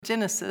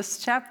Genesis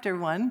chapter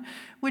 1,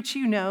 which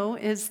you know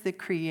is the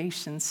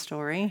creation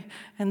story.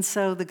 And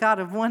so the God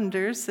of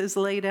wonders is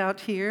laid out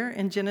here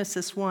in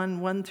Genesis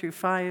 1 through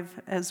 5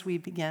 as we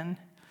begin.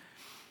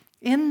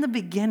 In the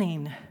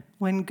beginning,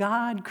 when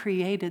God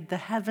created the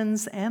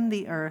heavens and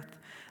the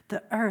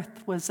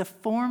earth was a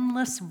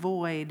formless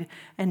void,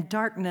 and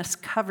darkness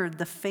covered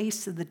the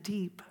face of the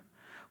deep.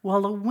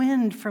 While a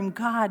wind from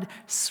God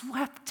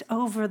swept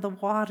over the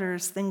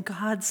waters, then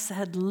God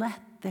said, "Let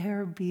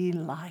there be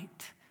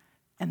light."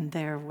 And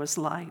there was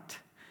light.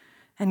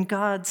 And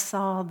God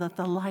saw that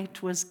the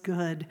light was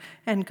good,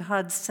 and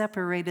God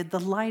separated the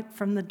light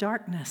from the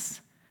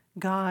darkness.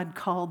 God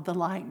called the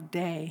light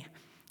day,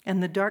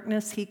 and the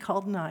darkness he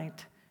called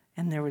night.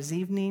 And there was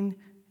evening,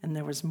 and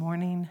there was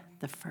morning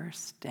the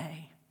first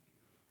day.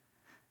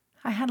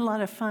 I had a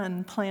lot of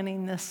fun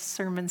planning this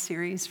sermon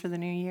series for the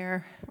new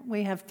year.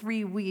 We have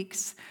 3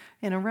 weeks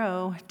in a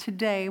row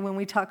today when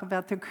we talk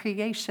about the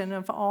creation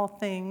of all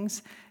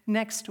things.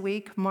 Next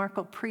week, Mark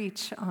will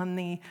preach on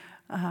the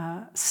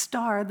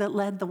star that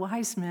led the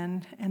wise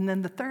men. And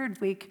then the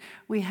third week,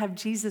 we have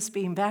Jesus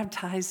being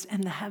baptized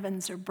and the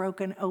heavens are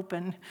broken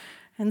open.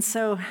 And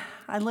so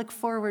I look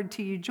forward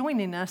to you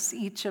joining us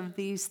each of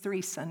these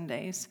 3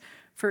 Sundays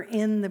for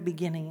In the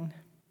Beginning.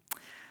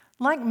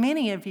 Like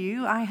many of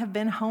you, I have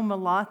been home a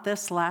lot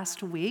this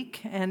last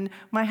week, and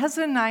my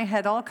husband and I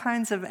had all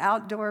kinds of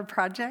outdoor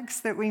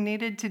projects that we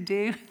needed to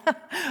do,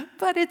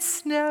 but it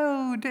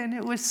snowed, and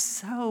it was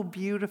so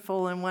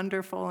beautiful and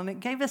wonderful, and it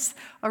gave us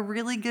a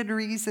really good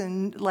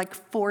reason, like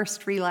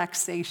forced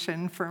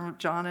relaxation for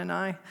John and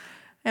I.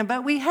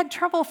 But we had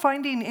trouble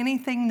finding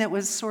anything that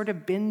was sort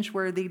of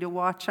binge-worthy to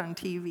watch on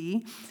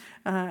TV,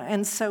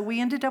 and so we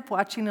ended up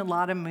watching a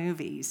lot of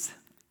movies.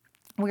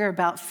 We're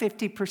about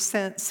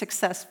 50%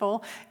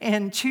 successful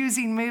in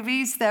choosing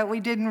movies that we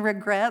didn't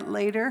regret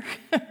later.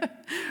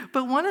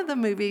 But one of the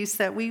movies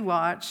that we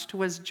watched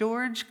was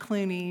George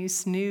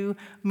Clooney's new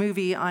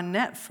movie on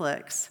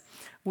Netflix,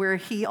 where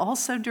he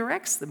also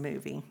directs the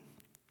movie.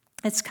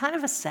 It's kind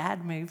of a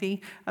sad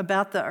movie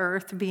about the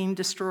earth being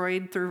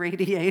destroyed through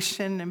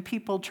radiation and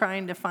people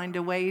trying to find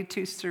a way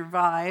to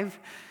survive.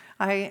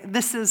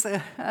 This is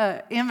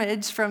an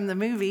image from the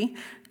movie.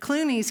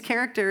 Clooney's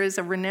character is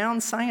a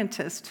renowned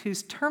scientist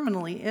who's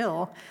terminally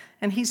ill,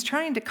 and he's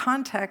trying to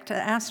contact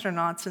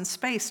astronauts in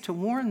space to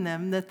warn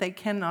them that they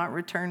cannot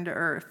return to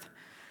Earth.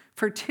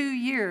 For 2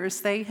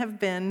 years, they have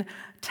been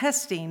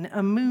testing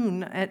a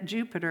moon at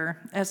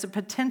Jupiter as a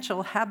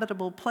potential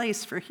habitable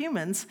place for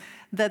humans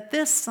that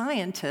this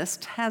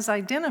scientist has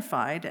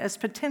identified as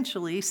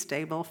potentially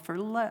stable for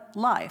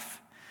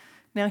life.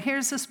 Now,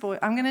 here's a spoiler.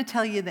 I'm going to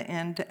tell you the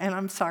end, and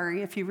I'm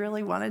sorry if you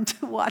really wanted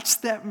to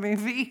watch that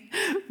movie.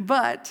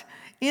 But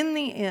in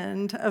the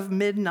end of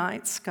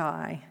Midnight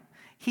Sky,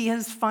 he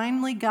has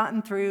finally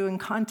gotten through and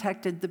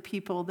contacted the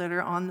people that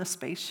are on the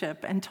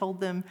spaceship and told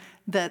them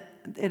that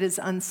it is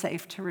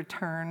unsafe to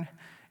return.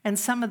 And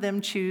some of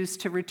them choose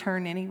to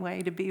return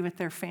anyway to be with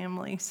their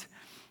families.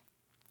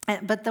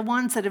 But the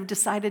ones that have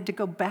decided to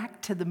go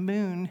back to the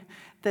moon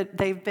that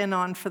they've been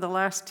on for the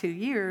last 2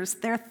 years,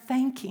 they're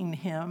thanking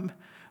him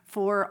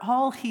for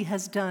all he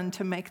has done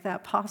to make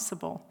that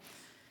possible.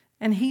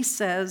 And he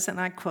says, and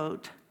I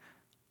quote,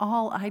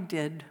 "All I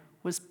did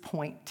was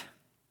point."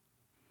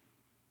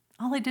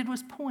 All I did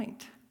was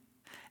point.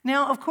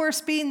 Now, of course,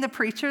 being the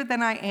preacher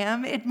that I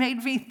am, it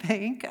made me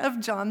think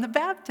of John the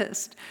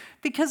Baptist,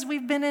 because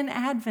we've been in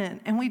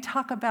Advent and we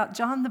talk about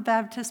John the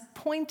Baptist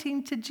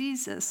pointing to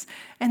Jesus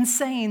and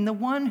saying, "The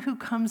one who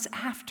comes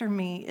after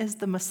me is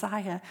the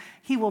Messiah.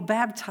 He will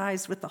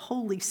baptize with the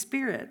Holy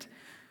Spirit."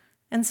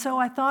 And so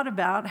I thought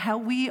about how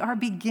we are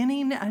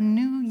beginning a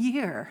new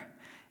year.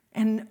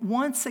 And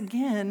once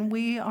again,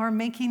 we are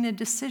making a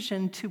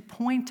decision to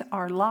point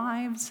our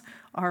lives,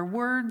 our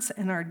words,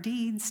 and our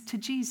deeds to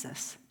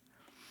Jesus.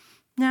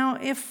 Now,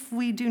 if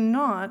we do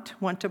not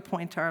want to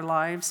point our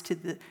lives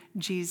to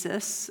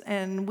Jesus,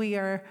 and we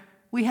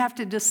have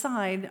to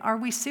decide, are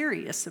we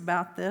serious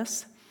about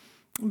this?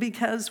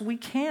 Because we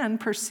can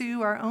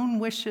pursue our own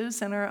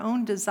wishes and our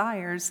own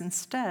desires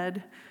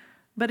instead.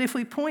 But if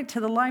we point to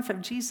the life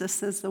of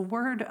Jesus as the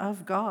Word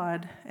of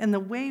God and the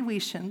way we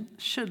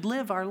should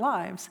live our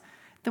lives,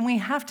 then we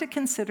have to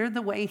consider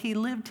the way he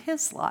lived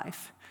his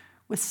life,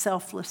 with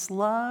selfless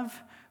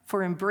love,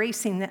 for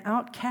embracing the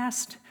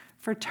outcast,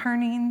 for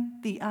turning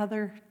the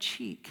other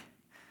cheek.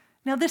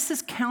 Now, this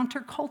is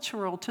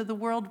countercultural to the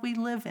world we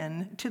live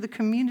in, to the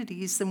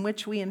communities in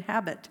which we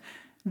inhabit.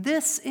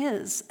 This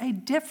is a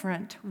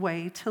different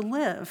way to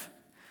live.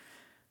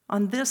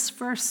 On this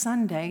first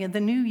Sunday of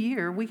the new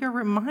year, we are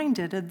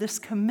reminded of this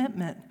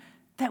commitment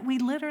that we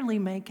literally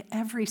make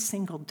every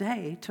single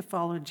day to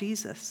follow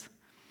Jesus.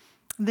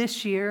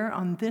 This year,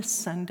 on this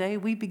Sunday,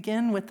 we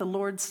begin with the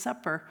Lord's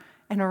Supper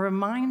and a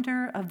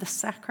reminder of the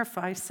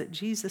sacrifice that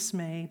Jesus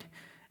made.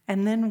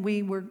 And then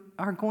we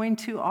are going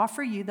to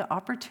offer you the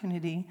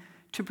opportunity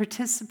to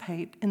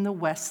participate in the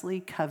Wesley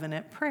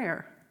Covenant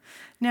Prayer.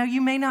 Now,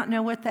 you may not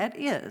know what that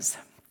is.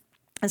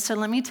 And so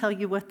let me tell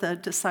you what the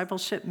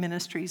Discipleship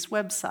Ministries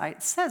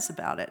website says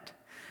about it.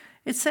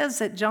 It says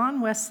that John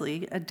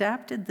Wesley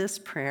adapted this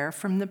prayer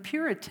from the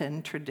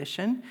Puritan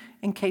tradition.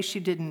 In case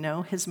you didn't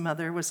know, his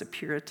mother was a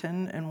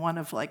Puritan and one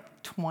of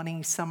like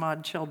 20 some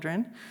odd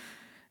children,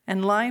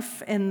 and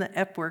life in the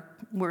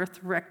Epworth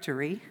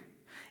Rectory.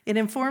 It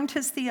informed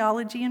his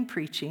theology and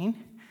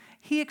preaching.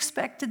 He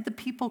expected the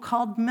people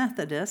called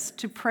Methodists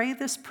to pray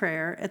this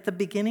prayer at the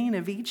beginning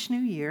of each new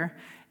year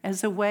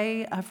as a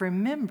way of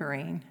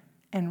remembering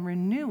and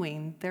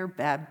renewing their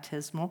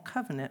baptismal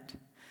covenant.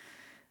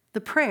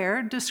 The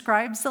prayer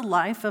describes the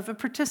life of a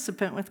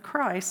participant with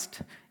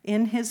Christ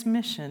in his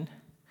mission.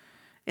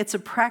 It's a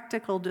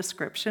practical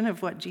description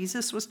of what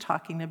Jesus was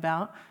talking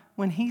about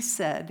when he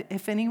said,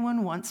 "If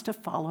anyone wants to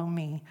follow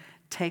me,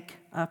 take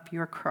up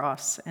your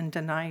cross and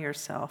deny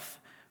yourself,"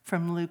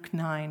 from Luke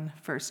 9,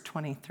 verse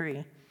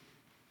 23.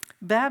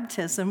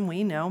 Baptism,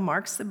 we know,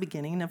 marks the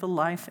beginning of a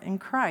life in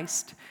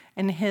Christ.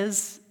 And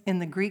in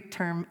the Greek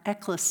term,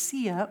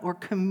 ecclesia, or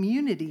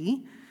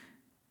community,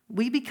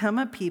 we become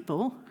a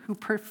people who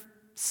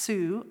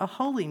pursue a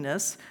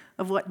holiness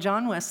of what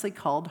John Wesley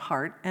called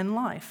heart and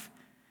life,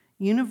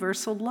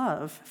 universal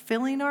love,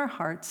 filling our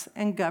hearts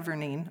and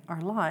governing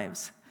our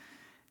lives.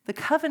 The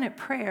covenant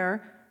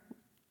prayer,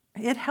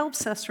 it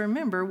helps us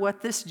remember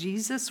what this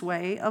Jesus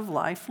way of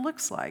life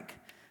looks like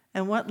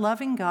and what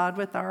loving God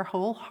with our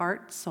whole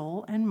heart,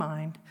 soul, and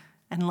mind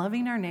and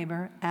loving our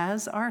neighbor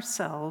as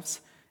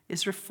ourselves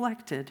is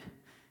reflected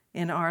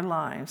in our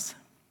lives.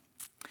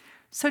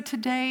 So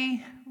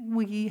today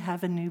we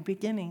have a new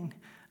beginning,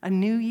 a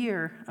new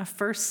year, a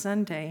first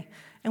Sunday,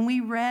 and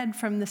we read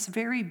from this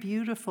very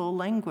beautiful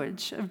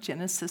language of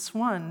Genesis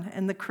 1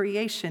 and the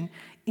creation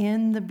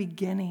in the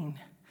beginning.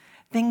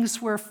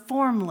 Things were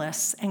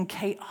formless and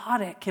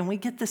chaotic, and we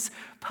get this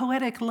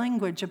poetic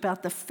language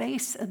about the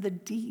face of the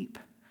deep.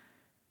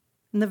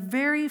 And the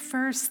very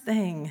first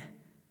thing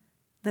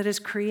that is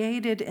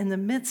created in the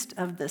midst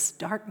of this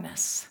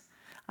darkness,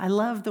 I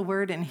love the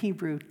word in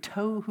Hebrew,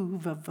 tohu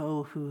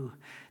vavohu,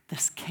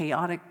 this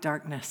chaotic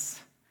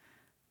darkness.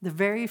 The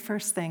very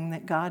first thing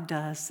that God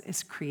does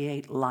is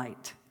create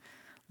light,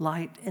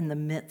 light in the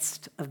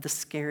midst of the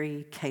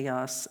scary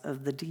chaos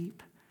of the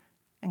deep.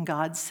 And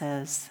God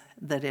says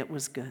that it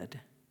was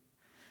good.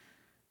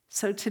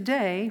 So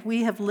today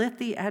we have lit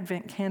the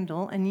Advent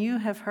candle, and you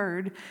have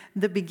heard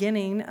the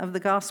beginning of the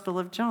Gospel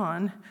of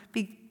John.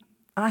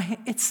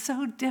 It's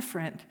so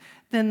different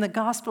than the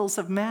Gospels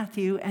of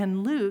Matthew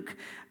and Luke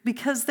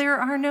because there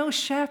are no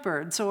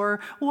shepherds or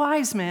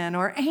wise men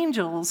or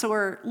angels,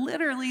 or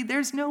literally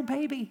there's no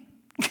baby.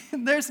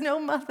 There's no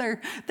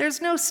mother. There's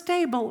no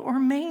stable or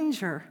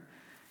manger.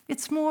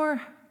 It's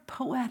more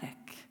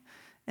poetic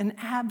and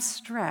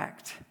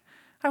abstract.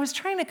 I was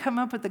trying to come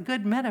up with a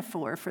good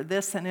metaphor for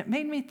this, and it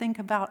made me think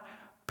about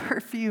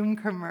perfume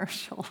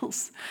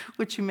commercials,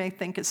 which you may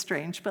think is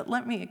strange, but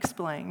let me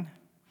explain.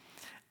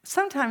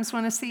 Sometimes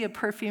when I see a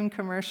perfume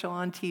commercial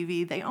on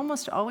TV, they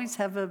almost always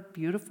have a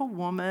beautiful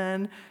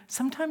woman,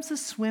 sometimes a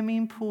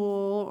swimming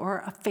pool or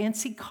a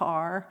fancy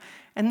car,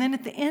 and then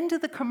at the end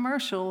of the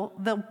commercial,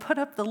 they'll put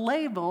up the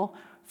label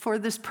for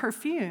this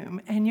perfume,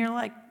 and you're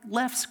like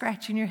left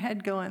scratching your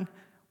head going,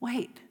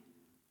 wait,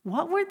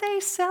 what were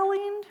they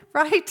selling,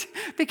 right?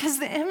 Because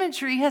the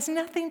imagery has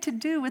nothing to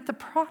do with the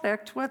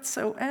product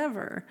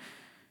whatsoever.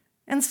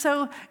 And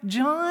so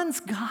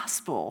John's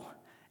gospel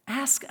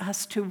asks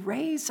us to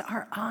raise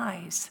our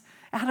eyes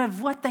out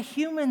of what the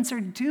humans are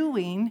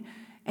doing,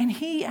 and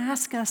he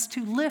asks us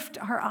to lift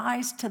our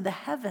eyes to the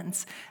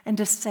heavens and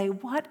to say,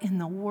 what in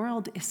the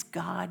world is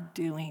God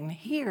doing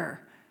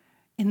here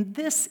in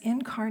this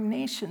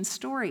incarnation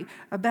story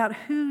about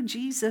who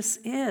Jesus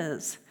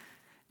is?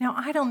 Now,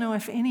 I don't know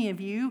if any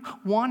of you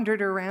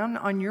wandered around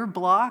on your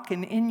block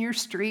and in your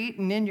street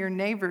and in your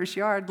neighbor's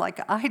yard like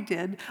I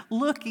did,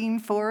 looking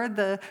for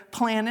the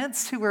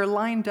planets who were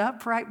lined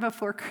up right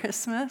before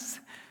Christmas.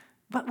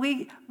 But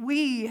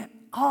we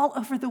all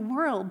over the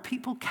world,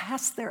 people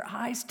cast their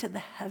eyes to the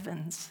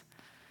heavens.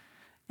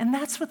 And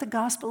that's what the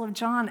Gospel of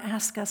John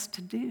asks us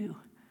to do.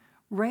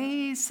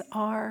 Raise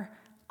our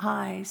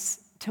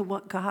eyes to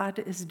what God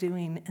is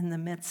doing in the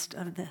midst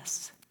of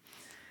this.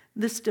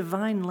 This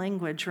divine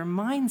language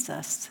reminds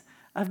us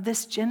of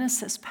this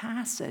Genesis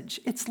passage.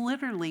 It's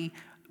literally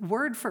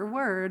word for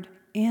word,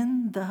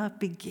 in the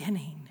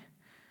beginning.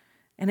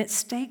 And it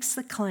stakes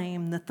the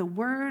claim that the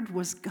Word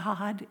was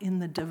God in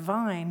the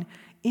divine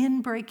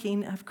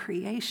inbreaking of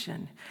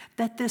creation,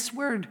 that this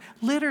Word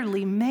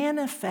literally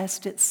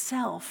manifests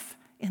itself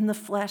in the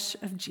flesh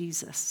of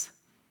Jesus.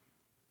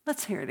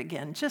 Let's hear it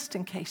again, just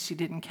in case you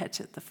didn't catch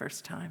it the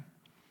first time.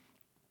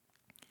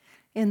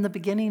 In the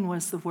beginning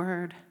was the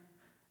Word,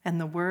 and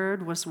the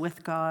Word was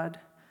with God,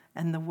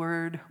 and the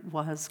Word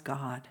was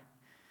God.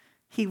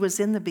 He was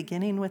in the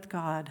beginning with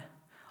God.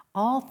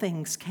 All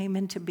things came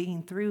into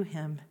being through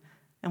him,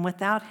 and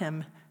without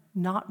him,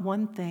 not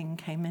one thing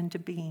came into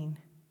being.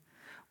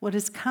 What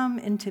has come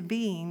into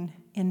being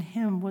in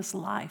him was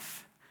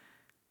life,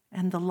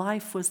 and the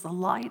life was the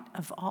light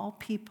of all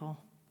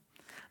people.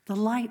 The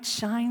light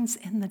shines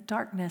in the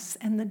darkness,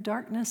 and the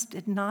darkness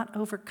did not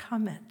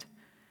overcome it.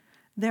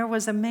 There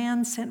was a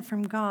man sent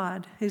from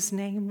God whose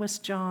name was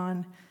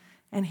John,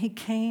 and he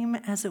came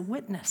as a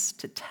witness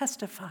to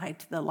testify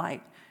to the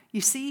light.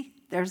 You see,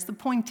 there's the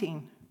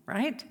pointing,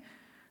 right?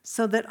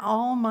 So that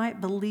all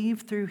might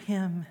believe through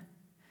him.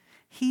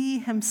 He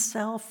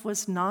himself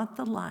was not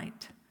the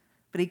light,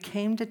 but he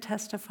came to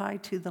testify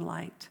to the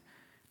light.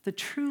 The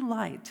true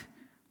light,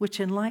 which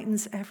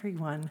enlightens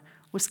everyone,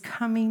 was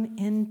coming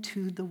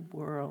into the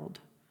world.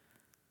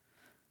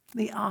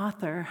 The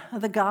author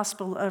of the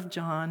Gospel of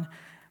John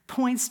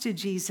points to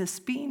Jesus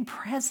being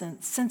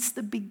present since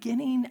the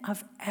beginning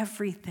of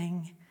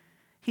everything.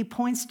 He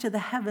points to the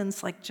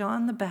heavens like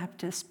John the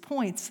Baptist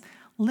points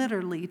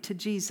literally to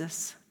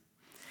Jesus.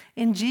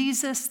 In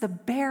Jesus, the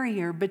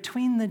barrier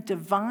between the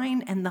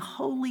divine and the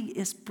holy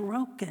is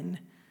broken.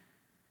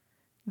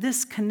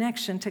 This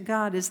connection to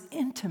God is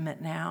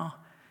intimate now,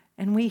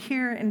 and we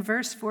hear in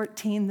verse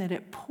 14 that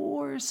it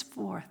pours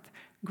forth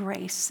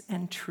grace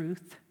and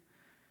truth.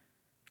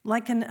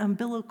 Like an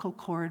umbilical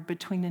cord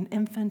between an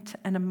infant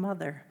and a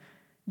mother,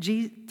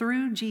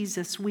 through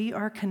Jesus we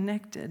are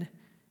connected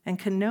and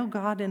can know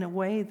God in a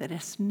way that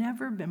has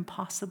never been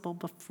possible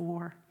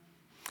before.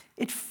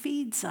 It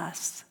feeds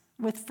us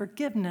with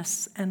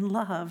forgiveness and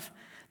love,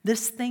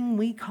 this thing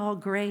we call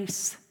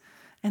grace.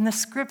 And the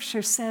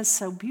scripture says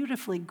so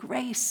beautifully,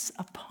 grace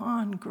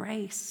upon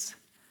grace.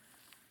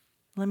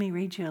 Let me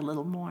read you a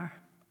little more.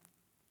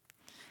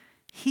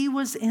 He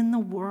was in the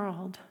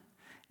world,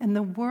 and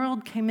the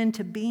world came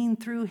into being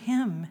through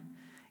him,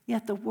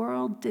 yet the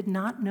world did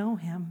not know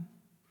him.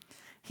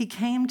 He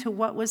came to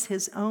what was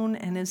his own,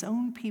 and his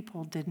own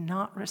people did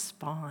not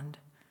respond.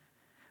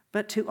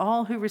 But to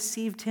all who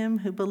received him,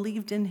 who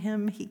believed in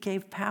him, he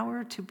gave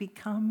power to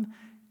become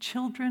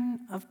children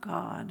of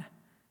God,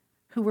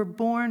 who were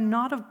born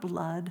not of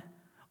blood,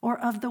 or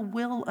of the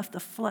will of the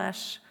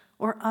flesh,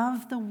 or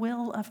of the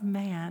will of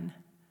man,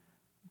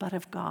 but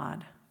of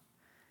God.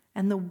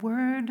 And the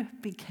Word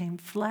became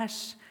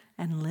flesh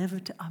and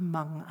lived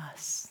among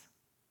us.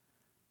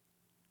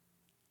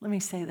 Let me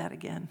say that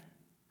again.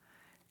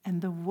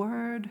 And the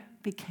Word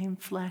became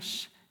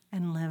flesh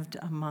and lived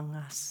among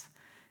us.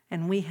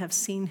 And we have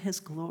seen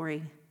his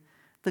glory,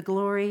 the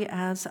glory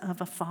as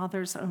of a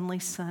Father's only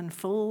Son,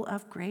 full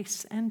of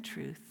grace and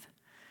truth.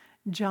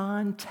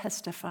 John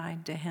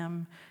testified to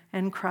him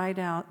and cried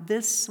out,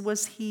 "This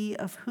was he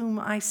of whom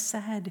I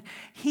said,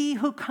 he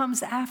who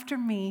comes after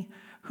me,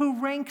 who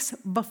ranks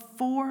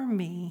before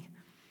me,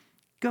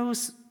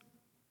 goes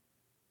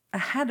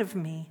ahead of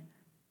me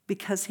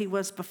because he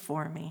was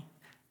before me."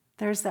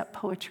 There's that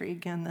poetry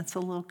again that's a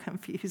little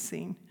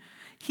confusing.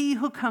 He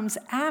who comes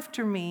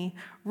after me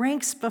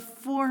ranks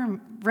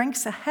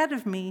ahead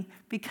of me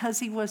because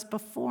he was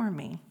before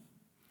me.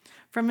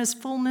 From his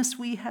fullness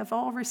we have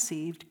all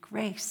received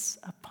grace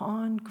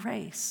upon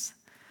grace.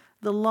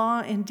 The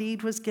law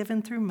indeed was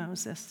given through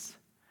Moses.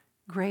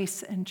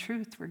 Grace and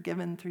truth were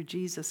given through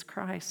Jesus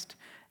Christ,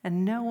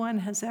 and no one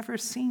has ever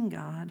seen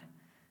God.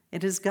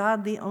 It is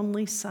God, the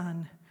only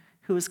Son,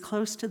 who is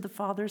close to the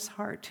Father's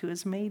heart, who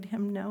has made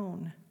him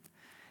known.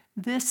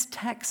 This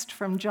text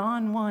from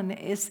John 1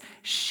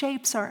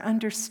 shapes our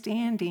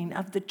understanding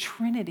of the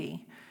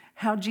Trinity,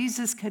 how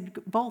Jesus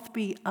could both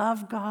be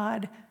of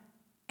God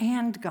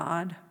and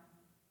God.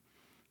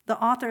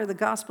 The author of the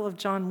Gospel of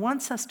John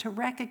wants us to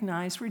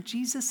recognize where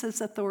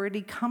Jesus'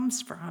 authority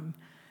comes from,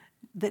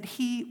 that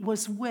he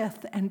was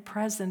with and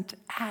present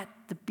at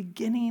the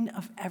beginning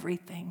of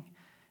everything,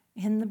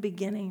 in the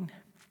beginning.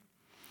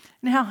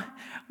 Now,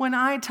 when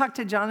I talked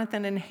to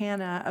Jonathan and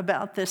Hannah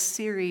about this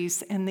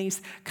series and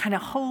these kind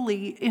of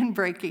holy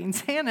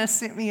inbreakings, Hannah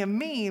sent me a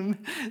meme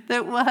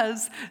that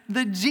was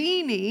the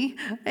genie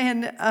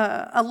in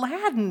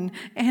Aladdin,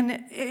 and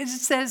it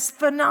says,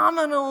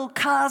 "Phenomenal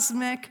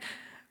cosmic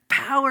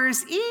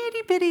powers,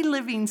 itty-bitty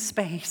living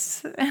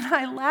space." And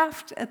I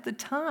laughed at the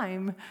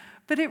time,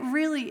 but it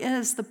really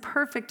is the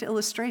perfect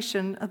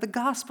illustration of the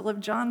Gospel of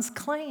John's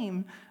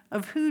claim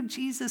of who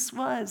Jesus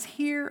was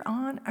here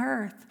on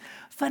earth.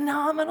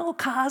 Phenomenal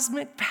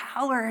cosmic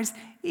powers,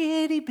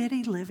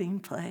 itty-bitty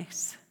living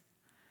place.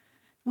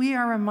 We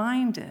are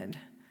reminded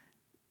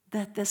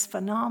that this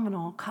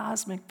phenomenal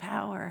cosmic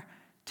power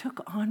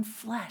took on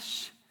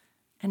flesh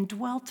and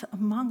dwelt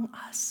among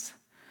us.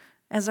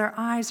 As our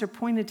eyes are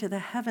pointed to the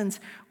heavens,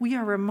 we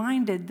are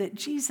reminded that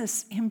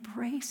Jesus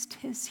embraced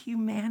his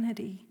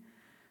humanity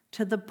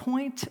to the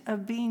point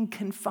of being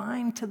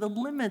confined to the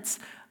limits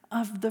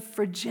of the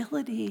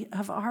fragility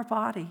of our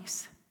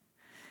bodies.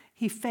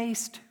 He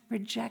faced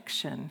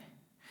rejection.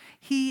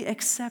 He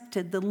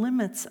accepted the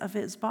limits of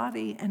his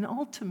body and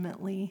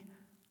ultimately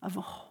of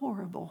a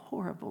horrible,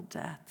 horrible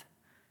death.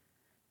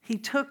 He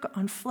took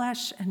on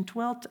flesh and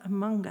dwelt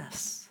among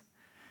us.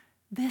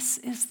 This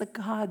is the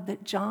God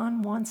that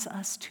John wants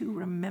us to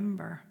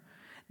remember.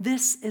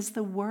 This is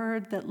the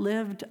Word that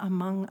lived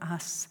among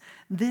us.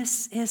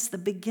 This is the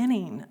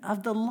beginning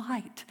of the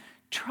light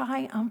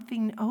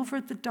triumphing over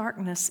the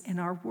darkness in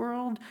our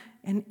world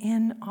and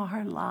in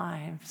our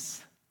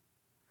lives.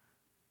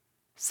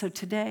 So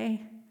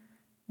today,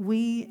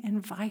 we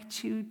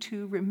invite you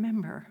to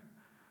remember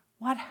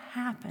What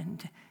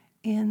happened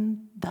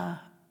in the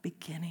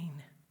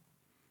beginning?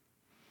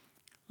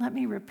 Let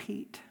me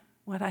repeat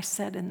what I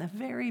said in the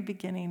very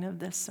beginning of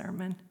this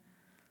sermon.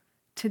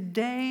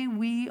 Today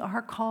we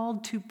are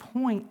called to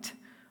point.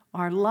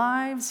 Our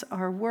lives,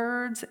 our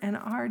words, and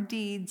our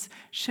deeds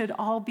should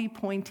all be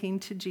pointing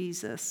to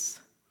Jesus.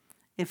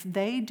 If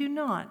they do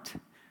not,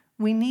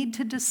 we need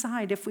to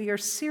decide if we are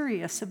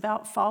serious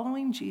about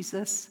following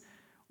Jesus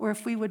or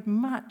if we would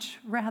much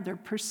rather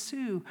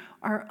pursue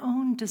our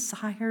own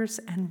desires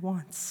and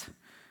wants,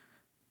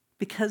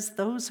 because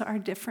those are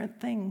different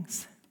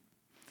things.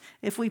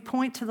 If we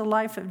point to the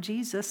life of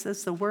Jesus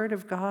as the Word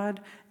of God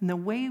and the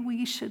way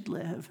we should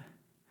live,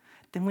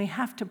 then we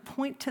have to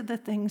point to the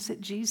things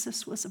that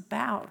Jesus was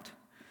about,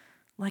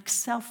 like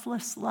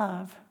selfless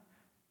love,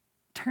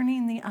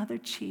 turning the other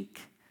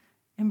cheek,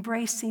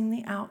 embracing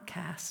the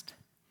outcast.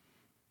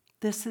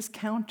 This is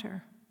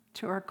counter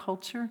to our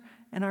culture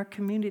and our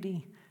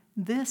community.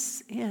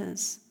 This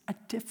is a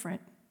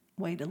different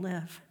way to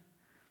live.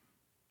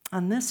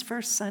 On this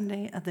first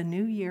Sunday of the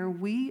new year,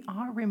 we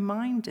are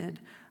reminded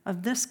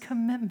of this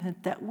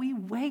commitment that we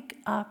wake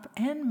up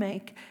and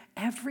make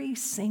every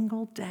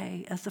single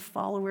day as a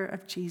follower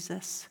of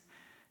Jesus.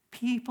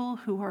 People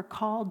who are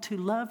called to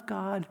love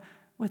God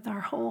with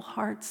our whole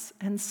hearts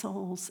and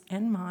souls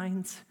and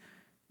minds,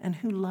 and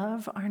who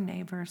love our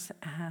neighbors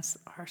as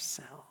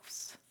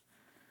ourselves.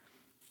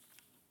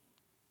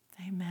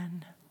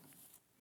 Amen.